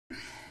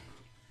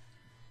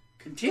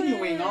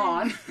continuing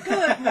on.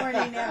 Good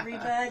morning,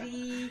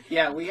 everybody.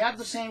 Yeah, we have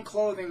the same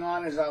clothing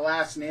on as our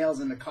last nails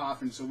in the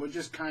coffin, so we're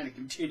just kind of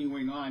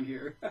continuing on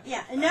here.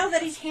 Yeah, and now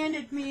that he's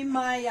handed me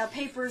my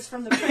papers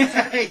from the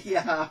printer.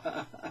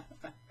 Yeah.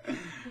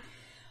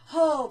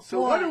 Oh, boy.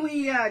 So what are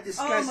we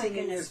discussing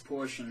in this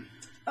portion?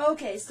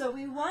 Okay, so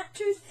we want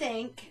to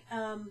thank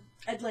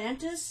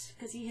Atlantis,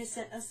 because he has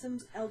sent us some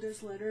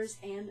elders' letters,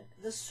 and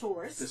the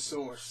source. The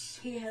source.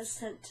 He has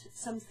sent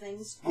some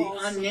things The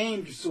also.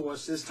 unnamed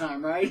source this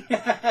time, right?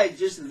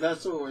 Just the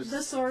source.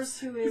 The source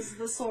who is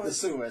the source. The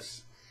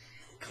source.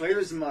 Clear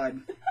as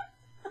mud.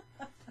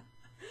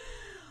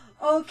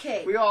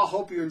 Okay. We all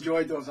hope you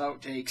enjoyed those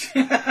outtakes.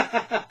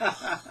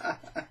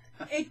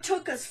 It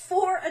took us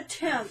 4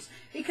 attempts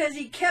because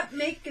he kept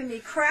making me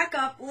crack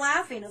up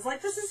laughing. It's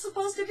like, this is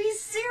supposed to be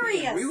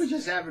serious. Yeah, we were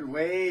just having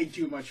way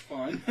too much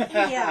fun.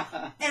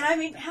 Yeah. And I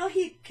mean, how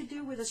he could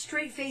do with a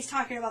straight face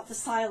talking about the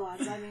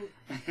Cylons. I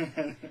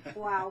mean,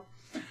 wow.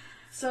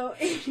 So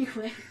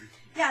anyway,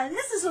 yeah, and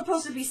this is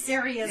supposed to be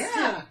serious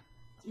yeah,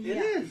 too. It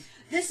is.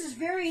 This is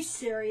very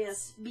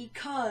serious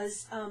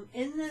because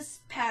in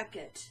this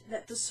packet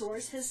that the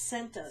source has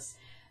sent us,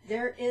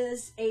 there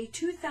is a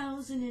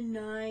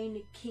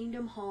 2009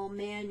 Kingdom Hall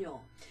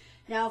manual.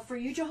 Now, for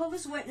you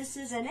Jehovah's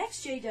Witnesses and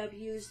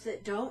ex-JWs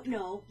that don't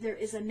know, there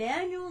is a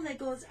manual that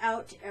goes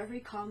out to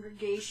every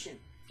congregation.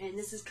 And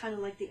this is kind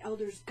of like the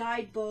Elder's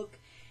Guidebook,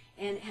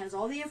 and it has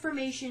all the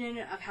information in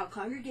it of how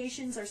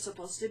congregations are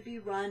supposed to be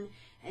run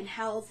and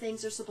how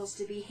things are supposed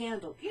to be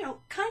handled. You know,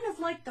 kind of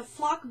like the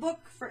flock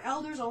book for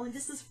elders, only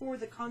this is for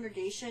the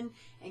congregation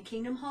and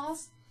Kingdom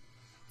Halls.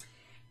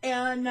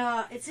 And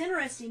it's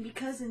interesting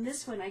because in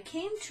this one I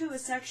came to a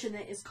section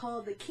that is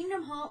called the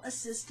Kingdom Hall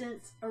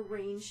Assistance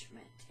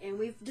Arrangement. And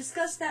we've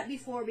discussed that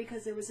before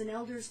because there was an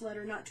elder's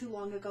letter not too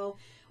long ago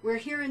where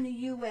here in the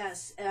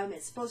U.S.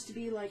 It's supposed to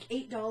be like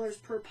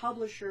 $8 per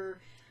publisher,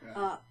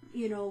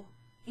 you know,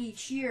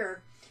 each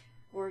year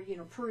or, you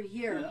know, per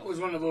year. Yeah, that was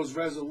one of those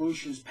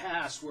resolutions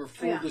passed where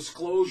full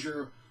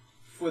disclosure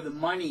for the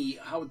money,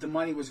 how the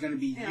money was going to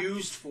be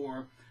used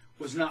for,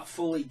 was not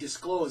fully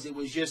disclosed. It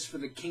was just for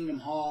the Kingdom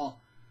Hall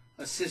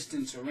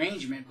assistance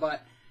arrangement,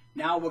 but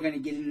now we're going to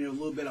get into a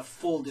little bit of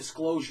full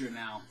disclosure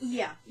now.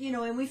 Yeah, you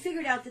know, and we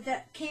figured out that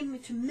that came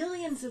to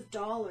millions of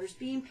dollars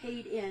being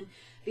paid in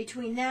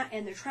between that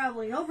and the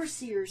Traveling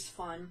Overseers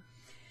Fund.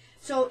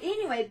 So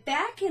anyway,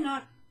 back in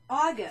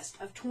August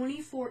of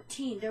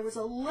 2014, there was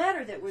a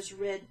letter that was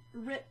read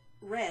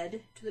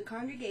to the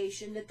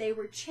congregation that they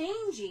were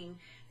changing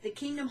the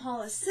Kingdom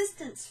Hall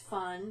Assistance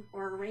Fund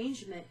or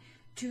arrangement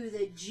to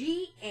the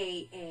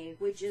KHAA,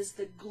 which is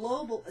the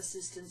Global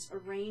Assistance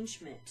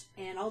Arrangement.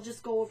 And I'll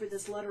just go over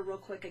this letter real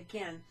quick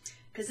again,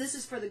 because this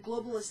is for the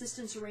Global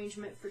Assistance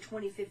Arrangement for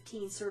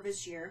 2015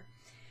 service year.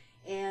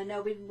 And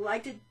we'd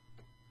like to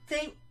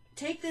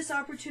take this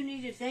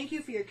opportunity to thank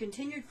you for your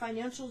continued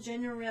financial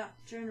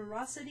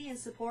generosity and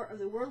support of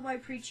the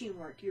worldwide preaching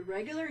work. Your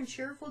regular and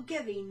cheerful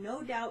giving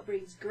no doubt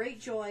brings great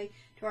joy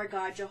to our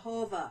God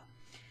Jehovah.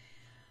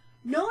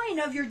 Knowing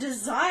of your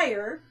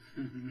desire,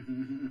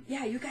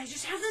 yeah, you guys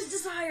just have this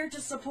desire to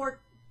support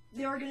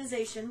the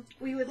organization,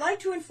 we would like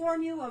to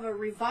inform you of a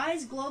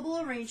revised global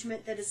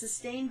arrangement that is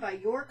sustained by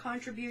your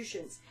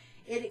contributions.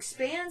 It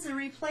expands and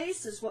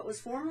replaces what was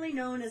formerly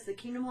known as the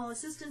Kingdom Hall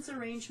Assistance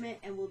Arrangement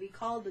and will be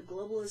called the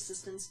Global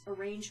Assistance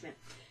Arrangement.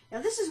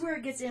 Now this is where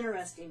it gets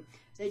interesting.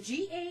 The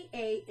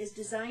KHAA is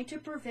designed to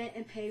prevent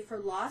and pay for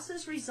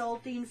losses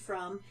resulting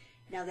from,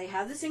 now they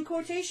have this in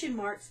quotation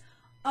marks,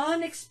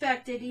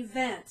 unexpected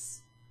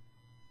events.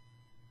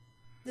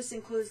 This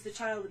includes the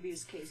child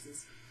abuse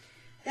cases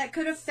that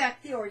could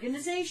affect the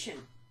organization.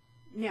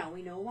 Now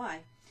we know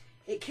why.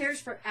 It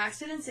cares for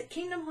accidents at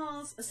Kingdom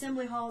Halls,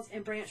 Assembly Halls,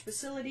 and branch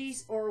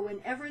facilities, or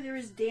whenever there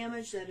is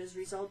damage that is a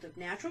result of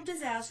natural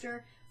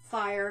disaster,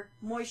 fire,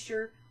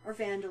 moisture, or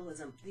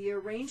vandalism. The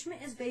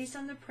arrangement is based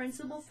on the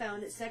principle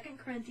found at 2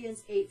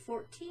 Corinthians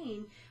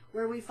 8:14,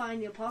 where we find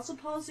the Apostle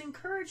Paul's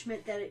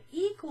encouragement that an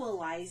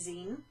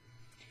equalizing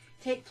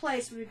take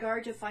place with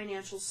regard to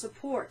financial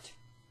support.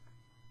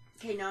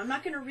 Okay, now I'm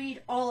not going to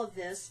read all of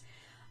this,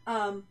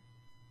 but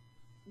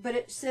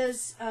it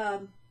says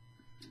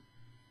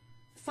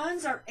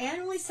funds are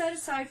annually set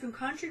aside from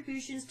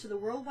contributions to the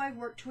worldwide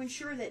work to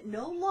ensure that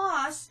no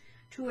loss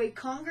to a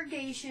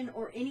congregation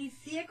or any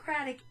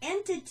theocratic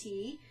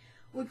entity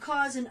would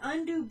cause an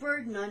undue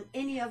burden on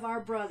any of our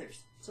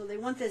brothers. So they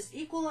want this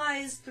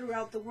equalized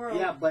throughout the world.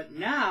 Yeah, but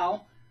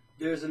now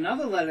there's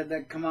another letter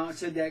that come out and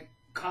said that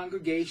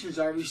congregations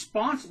are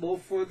responsible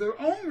for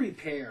their own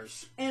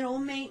repairs and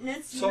own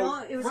maintenance. So, you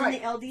know, it was in the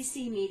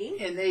LDC meeting.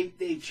 And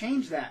they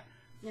changed that.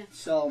 Yeah.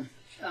 So,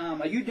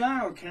 are you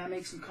done, or can I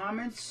make some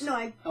comments? No,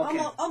 I'm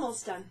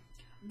almost done.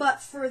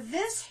 But for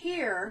this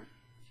here,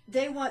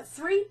 they want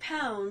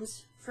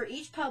 £3 for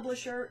each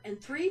publisher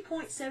and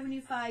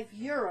 3.75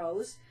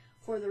 euros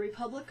for the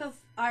Republic of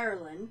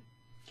Ireland.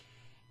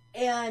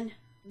 And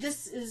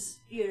this is,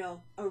 you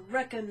know, a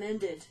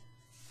recommended.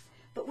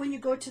 But when you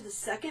go to the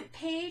second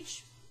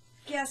page,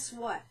 guess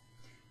what?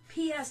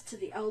 P.S. to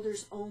the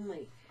elders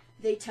only.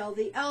 They tell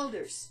the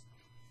elders,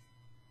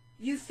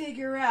 you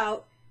figure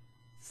out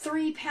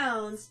 3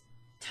 pounds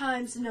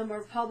times the number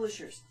of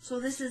publishers. So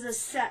this is a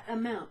set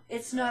amount.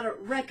 It's not a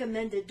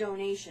recommended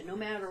donation, no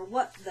matter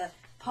what the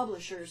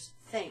publishers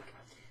think.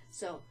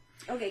 So,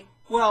 okay.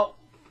 Well,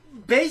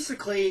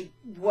 basically,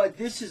 what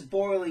this is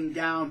boiling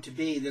down to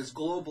be, this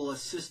global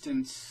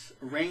assistance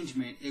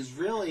arrangement, is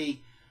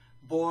really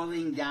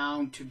boiling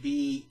down to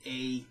be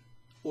a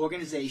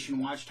organization,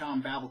 Watchtower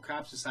and Babel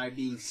Crop Society,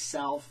 being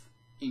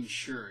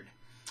self-insured.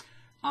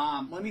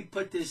 Let me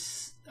put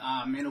this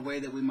in a way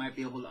that we might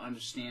be able to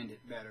understand it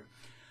better.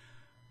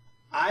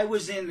 I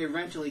was in the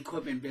rental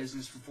equipment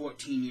business for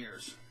 14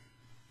 years.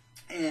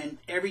 And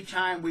every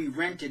time we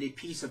rented a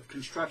piece of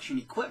construction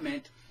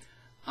equipment,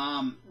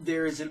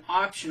 there is an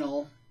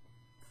optional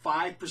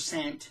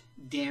 5%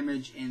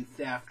 damage and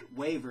theft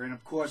waiver. And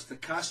of course, the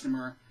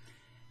customer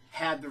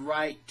had the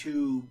right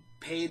to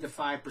pay the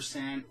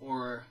 5%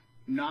 or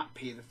not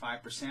pay the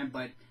 5%.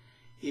 But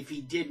if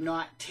he did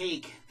not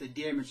take the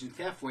damage and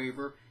theft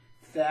waiver,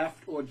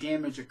 theft or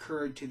damage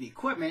occurred to the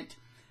equipment,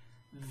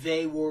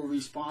 they were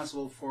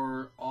responsible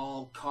for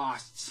all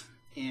costs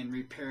in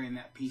repairing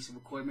that piece of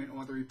equipment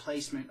or the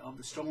replacement of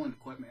the stolen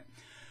equipment.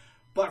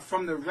 But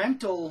from the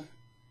rental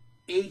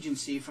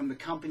agency, from the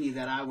company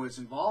that I was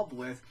involved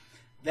with,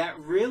 that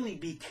really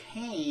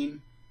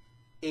became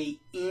a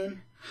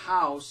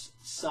in-house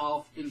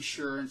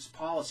self-insurance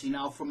policy.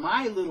 Now, for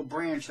my little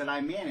branch that I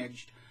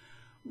managed,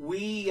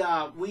 we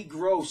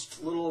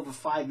grossed a little over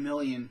 $5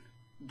 million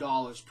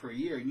per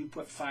year, and you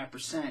put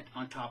 5%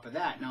 on top of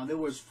that. Now, there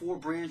was 4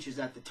 branches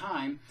at the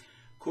time.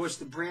 Of course,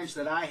 the branch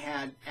that I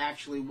had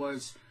actually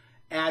was,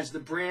 as the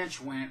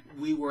branch went,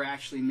 we were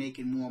actually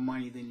making more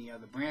money than the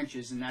other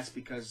branches, and that's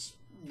because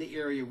the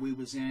area we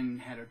was in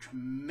had a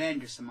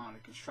tremendous amount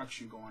of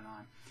construction going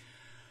on.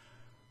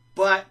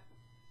 But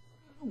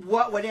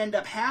what would end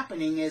up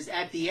happening is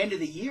at the end of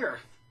the year,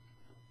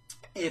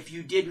 if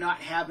you did not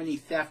have any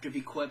theft of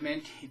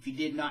equipment, if you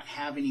did not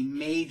have any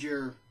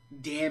major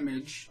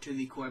damage to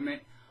the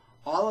equipment,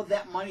 all of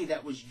that money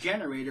that was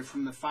generated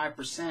from the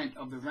 5%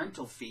 of the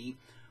rental fee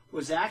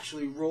was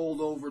actually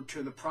rolled over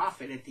to the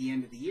profit at the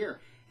end of the year.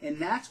 And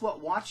that's what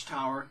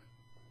Watchtower,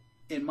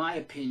 in my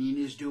opinion,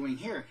 is doing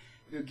here.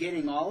 They're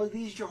getting all of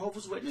these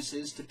Jehovah's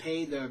Witnesses to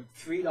pay the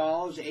 $3,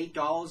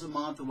 $8 a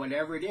month, or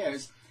whatever it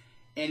is,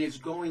 and it's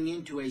going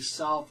into a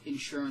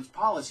self-insurance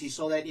policy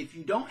so that if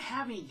you don't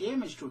have any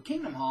damage to a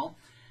Kingdom Hall,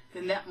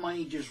 then that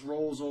money just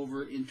rolls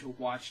over into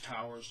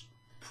Watchtower's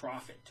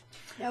profit.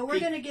 Now, we're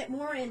going to get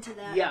more into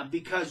that. Yeah,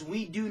 because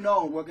we do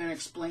know, we're going to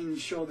explain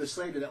and show this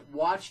later, that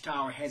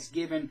Watchtower has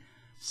given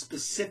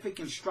specific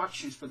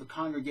instructions for the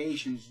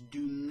congregations: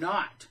 do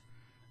not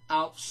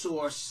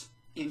outsource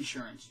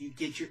insurance. You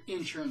get your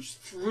insurance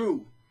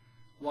through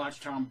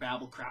Watchtower and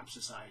Babel Crop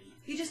Society.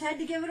 You just had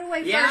to give it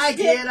away first. Yeah, I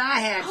did. I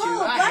had to.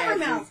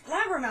 Oh,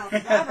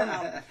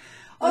 blabbermouth.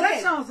 Well, Okay.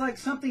 that sounds like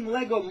something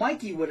Lego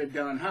Mikey would have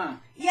done, huh?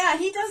 Yeah,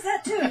 he does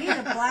that too. He's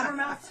a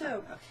blabbermouth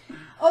too.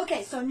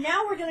 Okay, so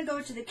now we're going to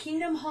go to the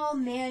Kingdom Hall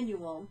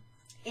Manual.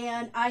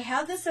 And I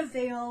have this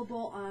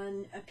available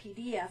on a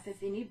PDF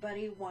if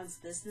anybody wants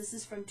this. This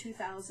is from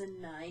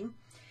 2009.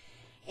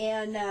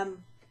 And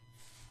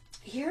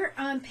here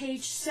on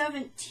page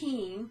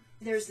 17,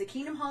 there's the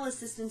Kingdom Hall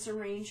Assistance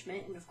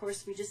Arrangement. And of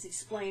course, we just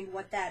explained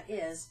what that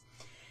is.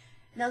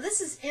 Now,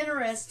 this is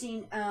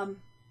interesting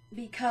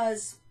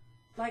because,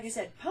 like I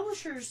said,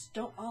 publishers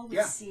don't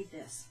always see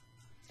this.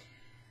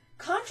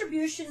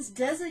 Contributions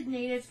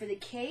designated for the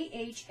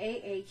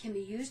KHAA can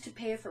be used to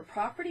pay for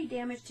property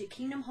damage to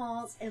Kingdom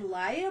Halls and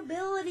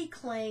liability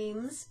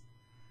claims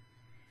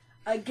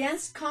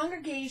against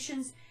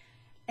congregations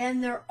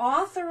and their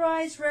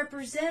authorized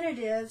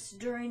representatives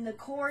during the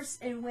course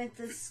and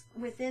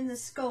within the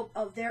scope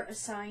of their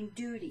assigned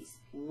duties.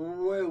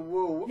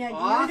 Whoa. Now, do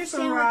you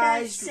understand what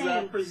that's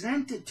saying?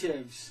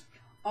 Representatives.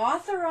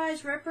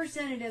 Authorized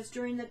representatives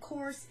during the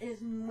course is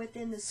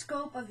within the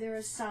scope of their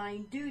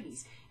assigned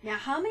duties. Now,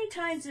 how many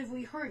times have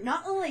we heard,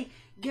 not only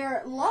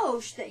Garrett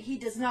Loesch, that he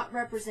does not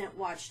represent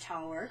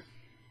Watchtower,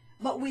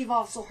 but we've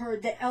also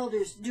heard that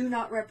elders do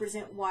not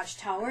represent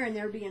Watchtower and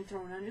they're being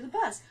thrown under the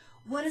bus.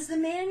 What is the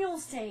manual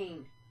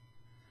saying?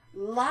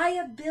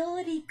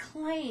 Liability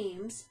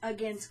claims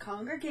against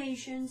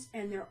congregations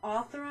and their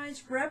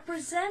authorized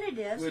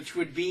representatives. Which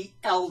would be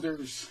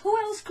elders. Who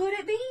else could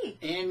it be?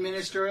 And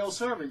ministerial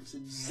servants,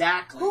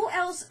 exactly. Who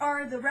else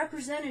are the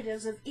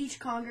representatives of each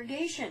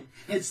congregation?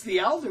 It's the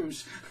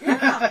elders.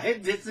 Yeah.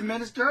 It's the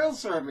ministerial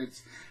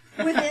servants.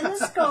 Within the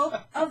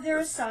scope of their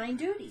assigned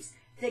duties.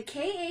 The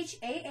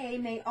KHAA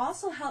may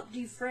also help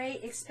defray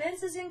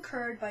expenses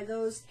incurred by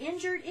those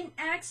injured in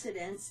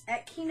accidents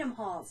at Kingdom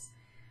Halls.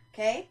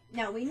 Okay?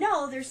 Now, we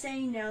know they're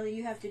saying now that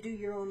you have to do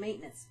your own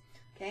maintenance.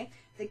 Okay?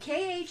 The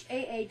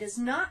KHAA does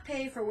not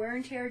pay for wear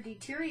and tear,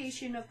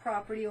 deterioration of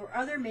property, or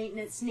other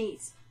maintenance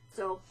needs.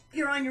 So,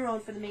 you're on your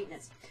own for the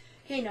maintenance.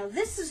 Okay, now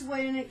this is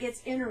when it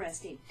gets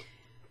interesting.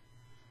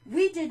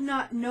 We did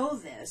not know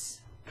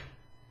this,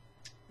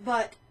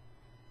 but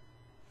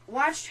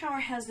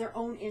Watchtower has their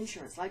own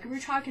insurance. Like we were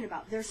talking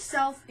about, they're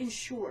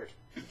self-insured.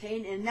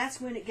 Okay? And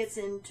that's when it gets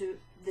into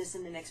this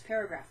in the next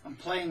paragraph. I'm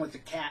playing with the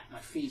cat at my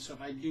feet, so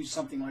if I do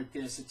something like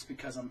this, it's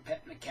because I'm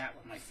petting the cat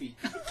with my feet.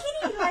 The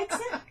kitty likes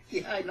it.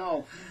 Yeah, I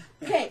know.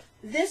 Okay,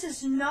 this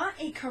is not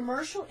a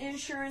commercial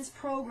insurance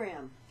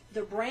program.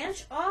 The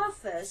branch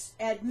office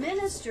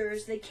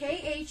administers the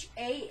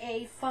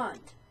KHAA fund.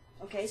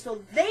 Okay,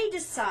 so they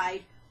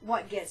decide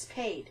what gets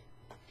paid,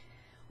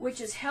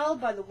 which is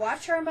held by the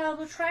Watchtower and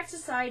Bible Tract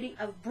Society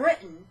of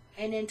Britain,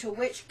 and into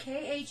which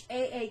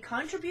KHAA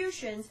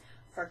contributions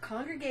for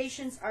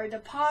congregations are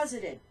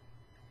deposited.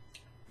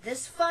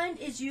 This fund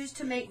is used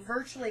to make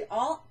virtually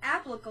all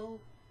applicable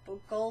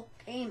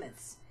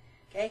payments.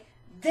 Okay,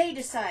 they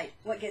decide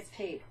what gets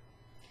paid.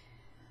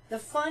 The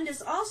fund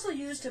is also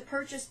used to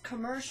purchase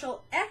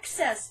commercial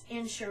excess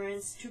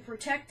insurance to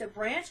protect the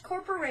branch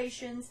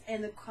corporations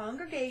and the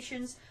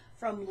congregations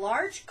from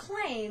large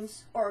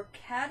claims or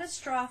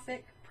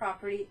catastrophic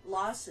property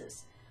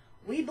losses.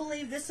 We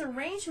believe this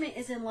arrangement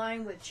is in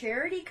line with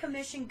Charity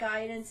Commission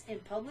guidance in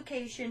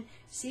publication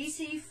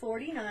CC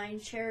 49,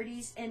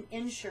 Charities and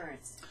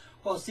Insurance.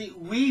 Well, see,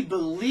 we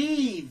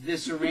believe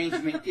this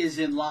arrangement is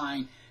in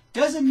line.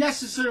 Doesn't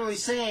necessarily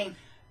saying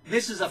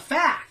this is a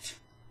fact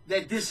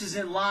that this is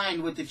in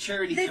line with the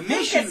Charity Commission. They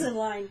think it's in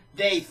line.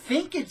 They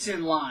think it's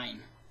in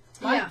line.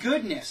 My Yeah.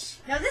 goodness.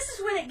 Now this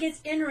is when it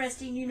gets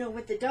interesting, you know,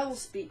 with the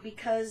doublespeak,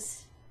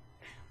 because,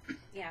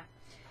 yeah.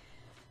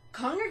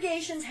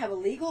 Congregations have a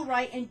legal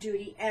right and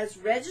duty as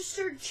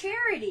registered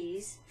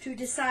charities to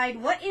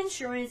decide what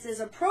insurance is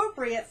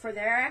appropriate for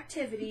their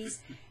activities,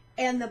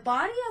 and the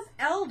body of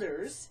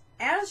elders,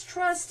 as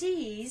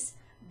trustees,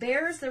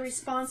 bears the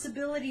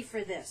responsibility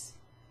for this.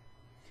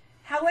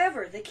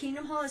 However, the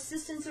Kingdom Hall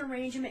Assistance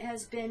Arrangement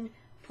has been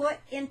put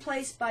in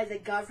place by the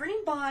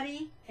governing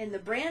body and the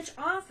branch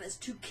office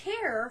to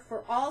care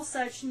for all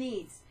such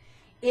needs.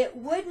 It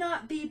would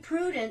not be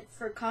prudent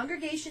for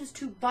congregations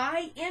to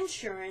buy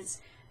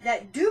insurance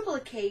that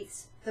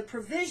duplicates the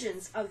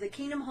provisions of the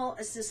Kingdom Hall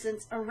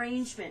Assistance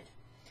Arrangement.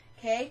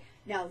 Okay?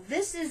 Now,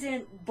 this is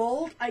in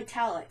bold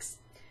italics.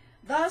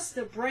 Thus,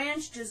 the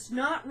branch does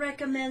not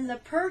recommend the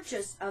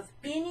purchase of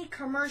any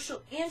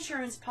commercial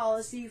insurance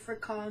policy for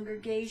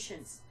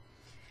congregations.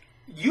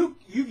 You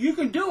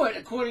can do it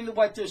according to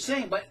what they're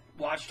saying, but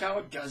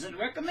Watchtower doesn't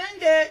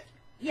recommend it.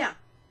 Yeah.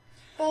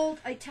 Bold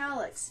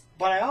italics.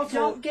 But I also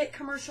Don't get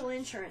commercial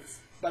insurance.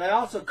 But I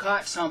also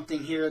caught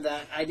something here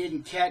that I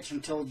didn't catch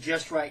until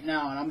just right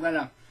now, and I'm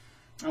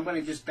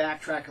gonna just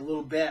backtrack a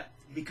little bit,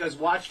 because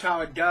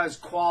Watchtower does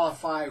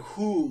qualify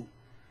who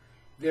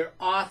their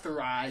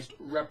authorized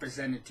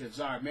representatives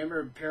are. Remember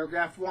in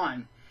paragraph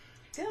 1,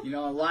 Yeah. you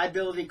know,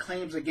 liability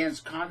claims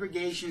against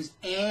congregations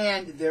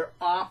and their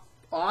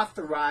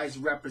authorized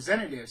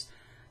representatives.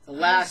 The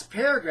last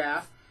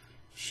paragraph,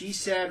 she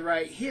said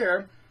right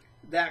here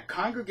that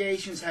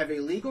congregations have a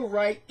legal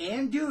right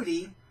and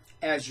duty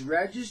as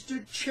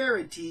registered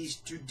charities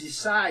to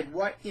decide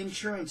what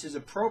insurance is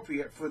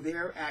appropriate for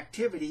their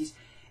activities,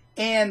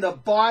 and the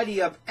body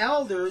of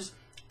elders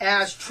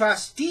as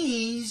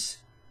trustees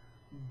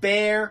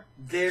bear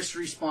this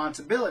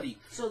responsibility.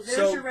 So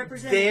there's your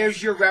representative.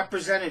 There's your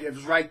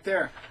representatives right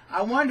there.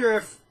 I wonder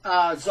if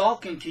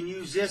Zalkin can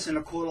use this in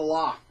a court of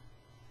law.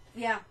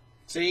 Yeah.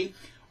 See?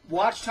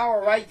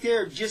 Watchtower right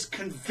there just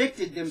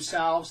convicted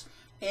themselves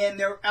and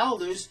their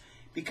elders,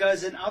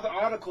 because in other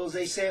articles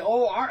they say,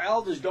 oh, our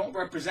elders don't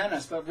represent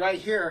us. But right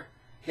here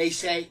they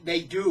say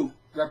they do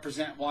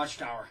represent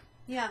Watchtower.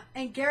 Yeah.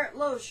 And Garrett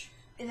Loesch,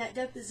 in that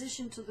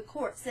deposition to the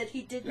court, said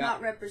he did not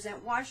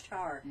represent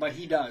Watchtower. But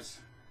he does.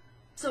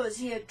 So is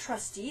he a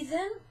trustee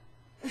then?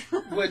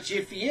 Which,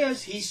 if he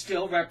is, he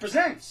still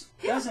represents,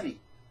 doesn't he?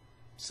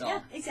 So.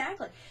 Yeah,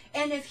 exactly.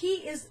 And if he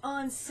is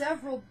on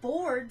several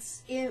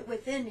boards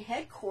within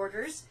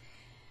headquarters,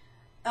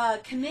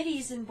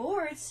 committees and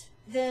boards,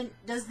 then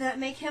does that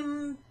make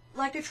him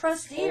like a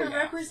trustee or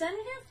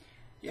representative?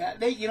 Yeah,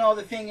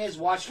 the thing is,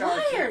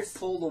 Watchtower can't Liars.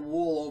 pull the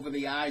wool over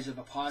the eyes of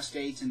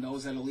apostates and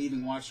those that are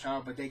leaving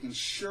Watchtower, but they can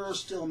sure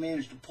still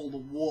manage to pull the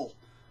wool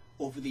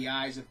over the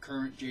eyes of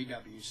current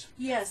JWs.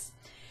 Yes.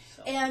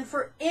 So. And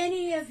for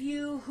any of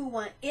you who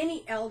want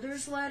any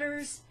elders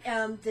letters,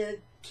 the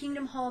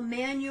Kingdom Hall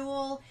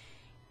manual,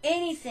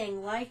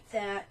 anything like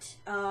that,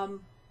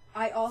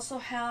 I also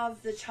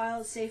have the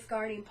child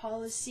safeguarding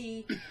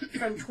policy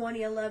from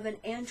 2011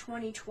 and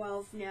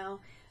 2012 now.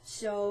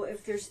 So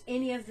if there's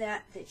any of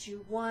that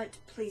you want,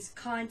 please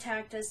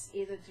contact us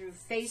either through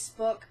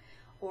Facebook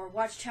or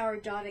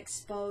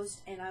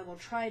watchtower.exposed, and I will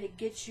try to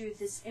get you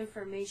this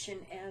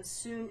information as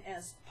soon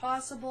as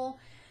possible,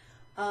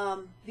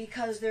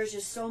 because there's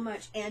just so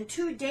much. And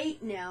to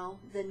date now,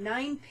 the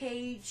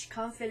 9-page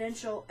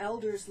confidential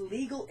elders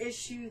legal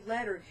issue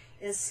letter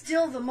is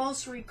still the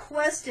most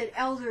requested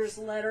elders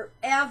letter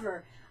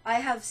ever. I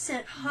have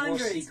sent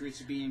hundreds More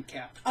secrets being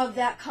kept of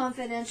that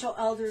confidential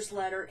elders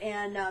letter,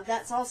 and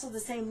that's also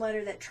the same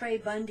letter that Trey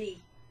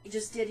Bundy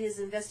just did his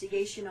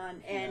investigation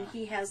on, and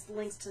he has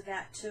links to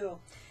that too.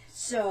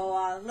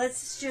 So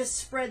let's just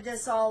spread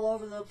this all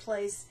over the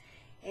place,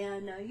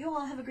 and you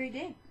all have a great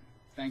day.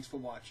 Thanks for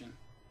watching.